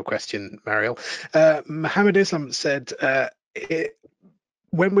answers your question, Mariel. Mohammed Islam said,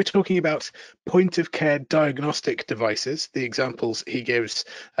 when we're talking about point of care diagnostic devices, the examples he gives,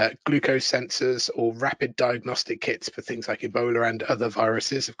 glucose sensors or rapid diagnostic kits for things like Ebola and other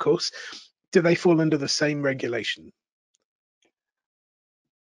viruses, of course, do they fall under the same regulation?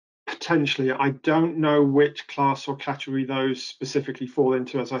 Potentially. I don't know which class or category those specifically fall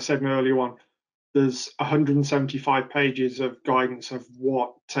into. As I said earlier on, there's 175 pages of guidance of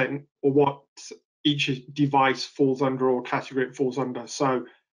what each device falls under or category it falls under. So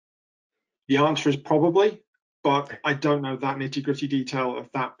the answer is probably, but I don't know that nitty-gritty detail of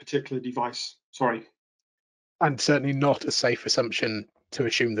that particular device. Sorry. And certainly not a safe assumption to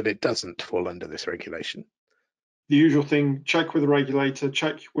assume that it doesn't fall under this regulation. The usual thing, check with the regulator,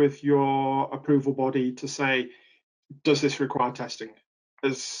 check with your approval body to say, does this require testing?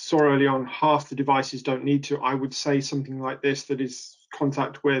 As saw early on, half the devices don't need to. I would say something like this that is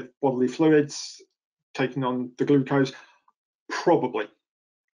contact with bodily fluids, taking on the glucose, probably.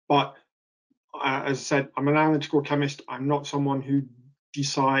 But as I said, I'm an analytical chemist. I'm not someone who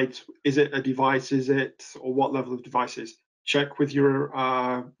decides, is it a device, is it, or what level of device is. Check with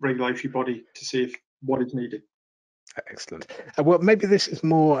your regulatory body to see if what is needed. Excellent. Well, maybe this is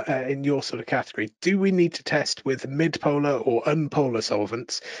more in your sort of category. Do we need to test with midpolar or unpolar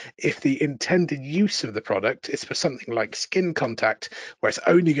solvents if the intended use of the product is for something like skin contact, where it's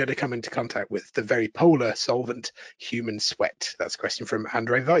only going to come into contact with the very polar solvent, human sweat? That's a question from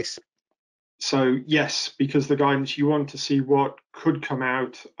Andre Weiss. So yes, because the guidance, you want to see what could come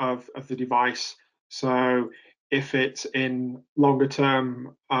out of the device. So if it's in longer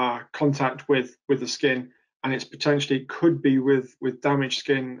term contact with the skin, and it's potentially could be with damaged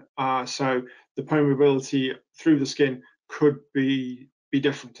skin, so the permeability through the skin could be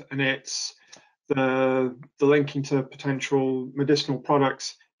different, and it's the linking to potential medicinal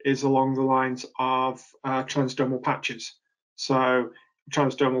products is along the lines of transdermal patches. So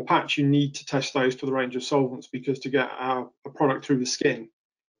transdermal patch, you need to test those for the range of solvents, because to get a product through the skin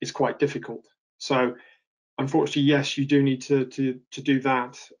is quite difficult. So unfortunately, yes, you do need to do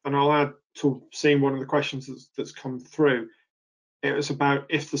that. And I'll add to seeing one of the questions that's come through. It was about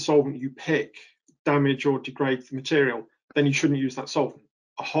if the solvent you pick damage or degrades the material, then you shouldn't use that solvent.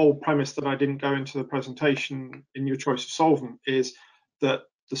 A whole premise that I didn't go into the presentation in your choice of solvent is that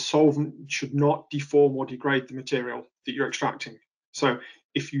the solvent should not deform or degrade the material that you're extracting. So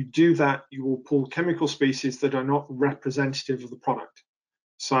if you do that, you will pull chemical species that are not representative of the product.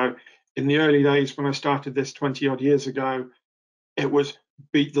 So in the early days, when I started this 20 odd years ago, it was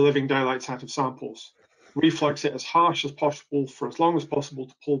beat the living daylights out of samples, reflux it as harsh as possible for as long as possible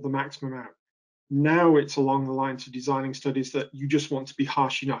to pull the maximum out. Now it's along the lines of designing studies that you just want to be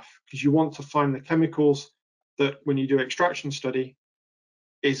harsh enough, because you want to find the chemicals that when you do extraction study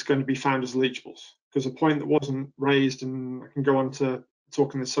is going to be found as leachables. Because a point that wasn't raised, and I can go on to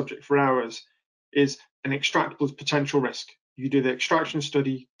talk on this subject for hours, is an extractable's potential risk. You do the extraction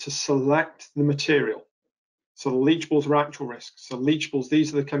study to select the material. So the leachables are actual risks. So leachables,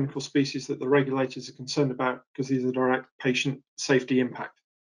 these are the chemical species that the regulators are concerned about because these are direct patient safety impact.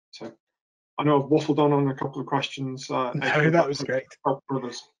 So I know I've waffled on a couple of questions. No, that was great. Help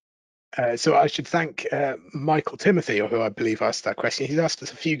others. So I should thank Michael Timothy, who I believe asked that question. He's asked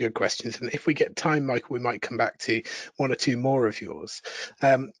us a few good questions, and if we get time, Michael, we might come back to one or two more of yours.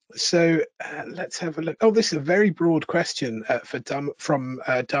 Let's have a look. Oh, this is a very broad question from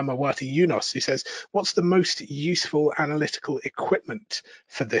Dharmawati Yunus, who says, what's the most useful analytical equipment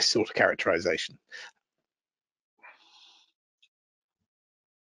for this sort of characterization?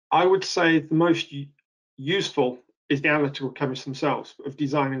 I would say the most useful is the analytical chemists themselves of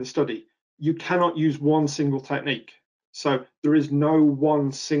designing the study. You cannot use one single technique. So there is no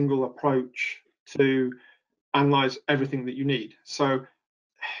one single approach to analyze everything that you need. So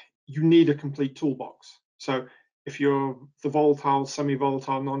you need a complete toolbox. So if you're the volatile,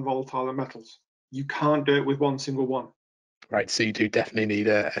 semi-volatile, non-volatile, and metals, you can't do it with one single one. Right, so you do definitely need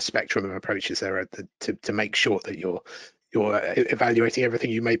a spectrum of approaches there to make sure that you're evaluating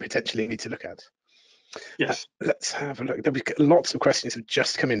everything you may potentially need to look at. Yes. Let's have a look. Lots of questions have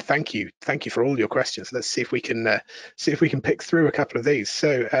just come in. Thank you for all your questions. Let's see if we can pick through a couple of these.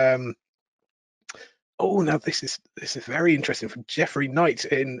 So, oh, now this is very interesting from Jeffrey Knight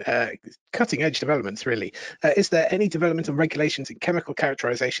in cutting edge developments. Really, is there any development and regulations in chemical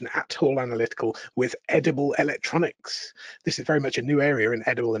characterization at Hall Analytical with edible electronics? This is very much a new area in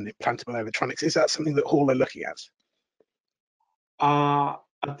edible and implantable electronics. Is that something that Hall are looking at?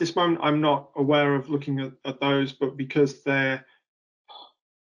 At this moment, I'm not aware of looking at those, but because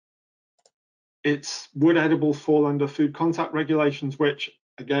would edibles fall under food contact regulations, which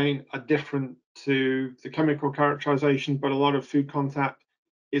again are different to the chemical characterization, but a lot of food contact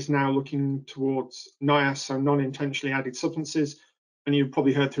is now looking towards NIAS, so non-intentionally added substances. And you've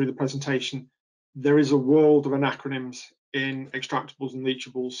probably heard through the presentation, there is a world of acronyms in extractables and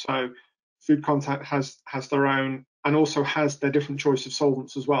leachables. So food contact has their own, and also has their different choice of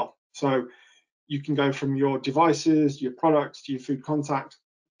solvents as well. So you can go from your devices, your products, to your food contact,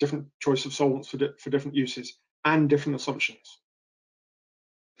 different choice of solvents for different uses and different assumptions.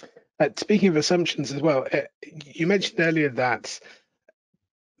 Speaking of assumptions as well, you mentioned earlier that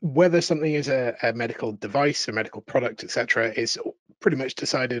whether something is a medical device, a medical product, etc., is pretty much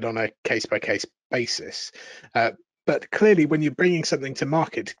decided on a case-by-case basis. But clearly, when you're bringing something to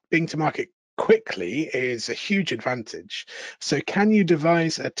market, being to market quickly is a huge advantage. So can you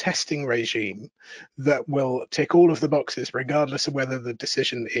devise a testing regime that will tick all of the boxes, regardless of whether the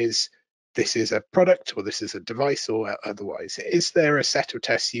decision is this is a product or this is a device or otherwise? Is there a set of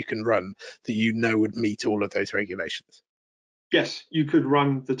tests you can run that you know would meet all of those regulations? Yes, you could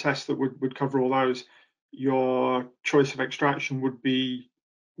run the tests that would cover all those. Your choice of extraction would be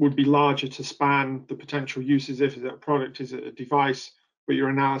larger to span the potential uses. If it's a product, is it a device, but your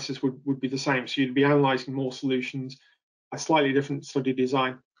analysis would be the same. So you'd be analyzing more solutions, a slightly different study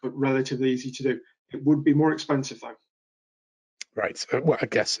design, but relatively easy to do. It would be more expensive though. Right. So, well, I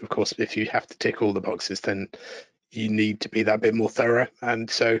guess, of course, if you have to tick all the boxes, then you need to be that bit more thorough. And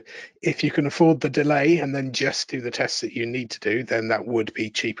so if you can afford the delay and then just do the tests that you need to do, then that would be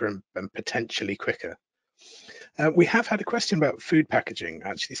cheaper and potentially quicker. We have had a question about food packaging.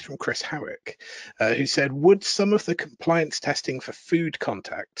 Actually, it's from Chris Howick, who said, would some of the compliance testing for food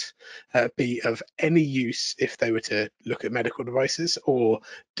contact be of any use if they were to look at medical devices, or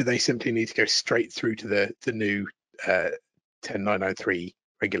do they simply need to go straight through to the new 10993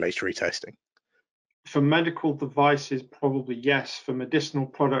 regulatory testing? For medical devices, probably yes. For medicinal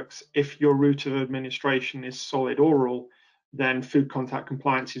products, if your route of administration is solid oral, then food contact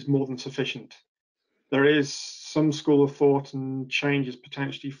compliance is more than sufficient. There is some school of thought and changes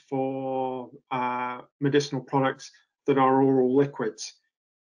potentially for medicinal products that are oral liquids.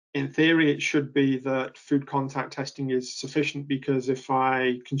 In theory, it should be that food contact testing is sufficient, because if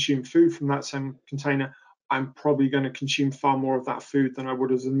I consume food from that same container, I'm probably going to consume far more of that food than I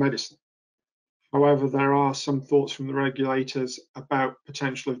would as a medicine. However, there are some thoughts from the regulators about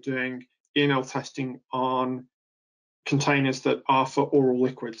potential of doing E&L testing on containers that are for oral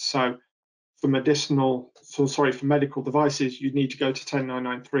liquids. So for medical devices, you'd need to go to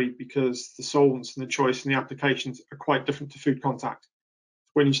 10993 because the solvents and the choice and the applications are quite different to food contact.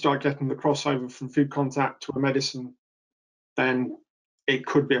 When you start getting the crossover from food contact to a medicine, then it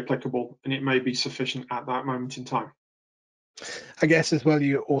could be applicable and it may be sufficient at that moment in time. I guess as well,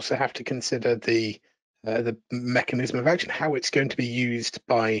 you also have to consider the the mechanism of action, how it's going to be used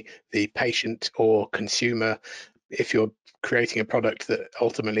by the patient or consumer. If you're creating a product that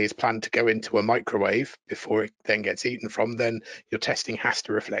ultimately is planned to go into a microwave before it then gets eaten from, then your testing has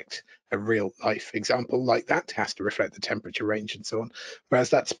to reflect a real life example like that, has to reflect the temperature range and so on. Whereas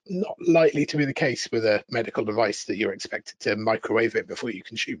that's not likely to be the case with a medical device that you're expected to microwave it before you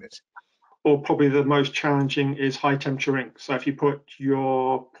consume it. Or probably the most challenging is high temperature ink. So if you put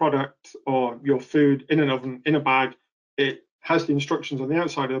your product or your food in an oven, in a bag, it has the instructions on the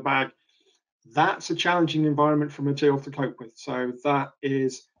outside of the bag. That's a challenging environment for material to cope with. So that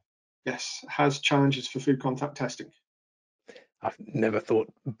is, yes, has challenges for food contact testing. I've never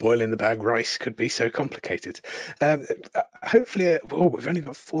thought boiling the bag rice could be so complicated. Hopefully, we've only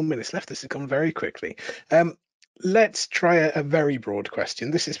got 4 minutes left. This has gone very quickly. Let's try a very broad question.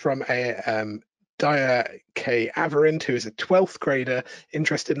 This is from a Dyer K. Averind, who is a 12th grader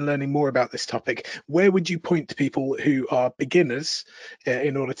interested in learning more about this topic. Where would you point to people who are beginners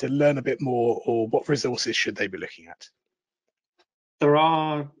in order to learn a bit more, or what resources should they be looking at? There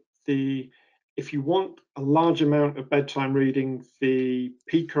are if you want a large amount of bedtime reading, the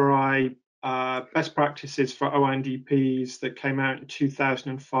PKI best practices for ONDPs that came out in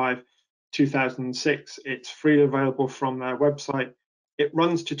 2005, 2006. It's freely available from their website. It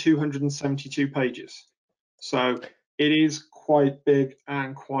runs to 272 pages. So it is quite big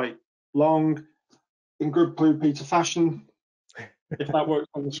and quite long. In good Blue Peter fashion, if that works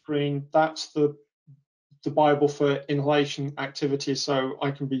on the screen, that's the Bible for inhalation activities. So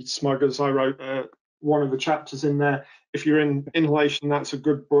I can be smug as I wrote one of the chapters in there. If you're in inhalation, that's a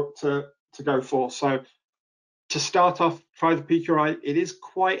good book to go for. So to start off, try the PQI. It is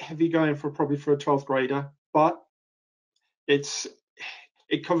quite heavy going probably for a 12th grader, but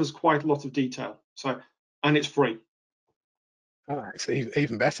it covers quite a lot of detail. So, and it's free. Oh, actually,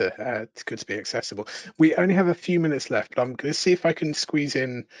 even better. It's good to be accessible. We only have a few minutes left, but I'm going to see if I can squeeze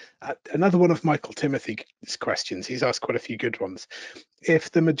in another one of Michael Timothy's questions. He's asked quite a few good ones.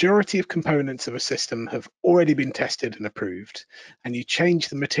 If the majority of components of a system have already been tested and approved, and you change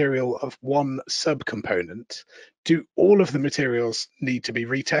the material of one subcomponent, do all of the materials need to be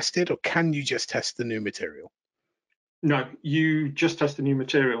retested, or can you just test the new material? No, you just test the new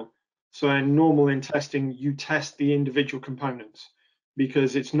material. So in testing, you test the individual components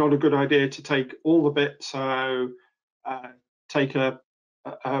because it's not a good idea to take all the bits. So take a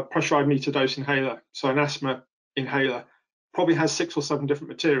pressurized meter dose inhaler, so an asthma inhaler, probably has 6 or 7 different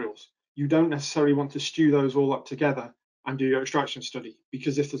materials. You don't necessarily want to stew those all up together and do your extraction study,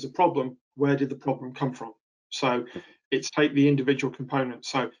 because if there's a problem, where did the problem come from? So it's take the individual components.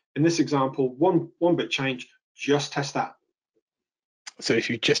 So in this example, one bit change, just test that. So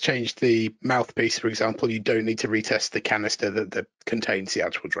if you just change the mouthpiece, for example, you don't need to retest the canister that contains the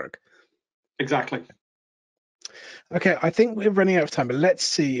actual drug. Exactly. Okay, I think we're running out of time, but let's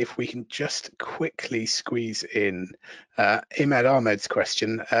see if we can just quickly squeeze in Imad Ahmed's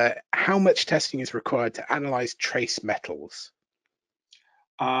question. How much testing is required to analyze trace metals?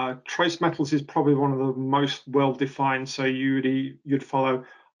 Trace metals is probably one of the most well-defined. So you'd follow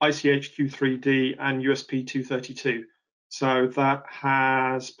ICH Q3D and USP 232. So that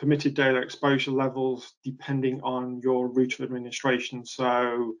has permitted daily exposure levels depending on your route of administration.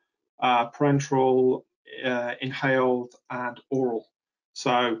 So parenteral, inhaled, and oral.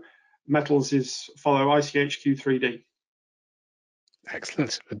 So metals is follow ICH Q3D.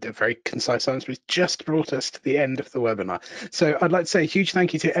 Excellent. A very concise answer has just brought us to the end of the webinar. So I'd like to say a huge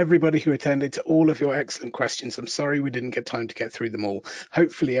thank you to everybody who attended, to all of your excellent questions. I'm sorry we didn't get time to get through them all.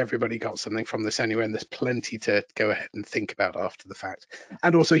 Hopefully everybody got something from this anyway, and there's plenty to go ahead and think about after the fact.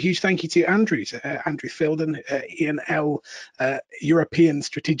 And also a huge thank you to Andrew Feilden, E&L European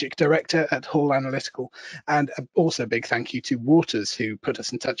Strategic Director at Hall Analytical. And also a big thank you to Waters, who put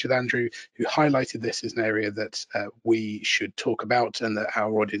us in touch with Andrew, who highlighted this as an area that we should talk about and that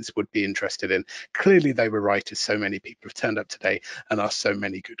our audience would be interested in. Clearly they were right, as so many people have turned up today and asked so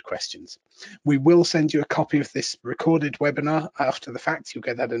many good questions. We will send you a copy of this recorded webinar after the fact. You'll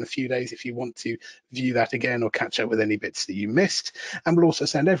get that in a few days if you want to view that again or catch up with any bits that you missed. And we'll also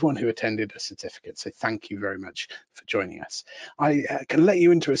send everyone who attended a certificate. So thank you very much for joining us. I can let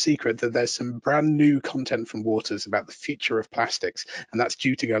you into a secret that there's some brand new content from Waters about the future of plastics, and that's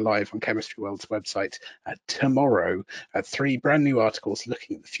due to go live on Chemistry World's website tomorrow. 3 brand new articles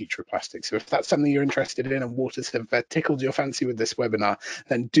looking at the future of plastic. So if that's something you're interested in and waters have tickled your fancy with this webinar,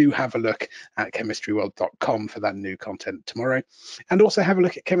 then do have a look at chemistryworld.com for that new content tomorrow. And also have a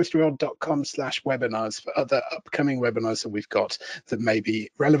look at chemistryworld.com/webinars for other upcoming webinars that we've got that may be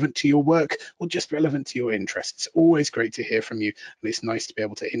relevant to your work or just relevant to your interests. Always great to hear from you, and it's nice to be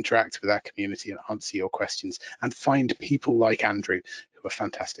able to interact with our community and answer your questions and find people like Andrew who are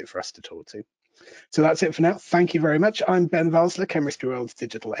fantastic for us to talk to. So that's it for now. Thank you very much. I'm Ben Valsler, Chemistry World's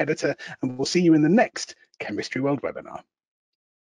digital editor, and we'll see you in the next Chemistry World webinar.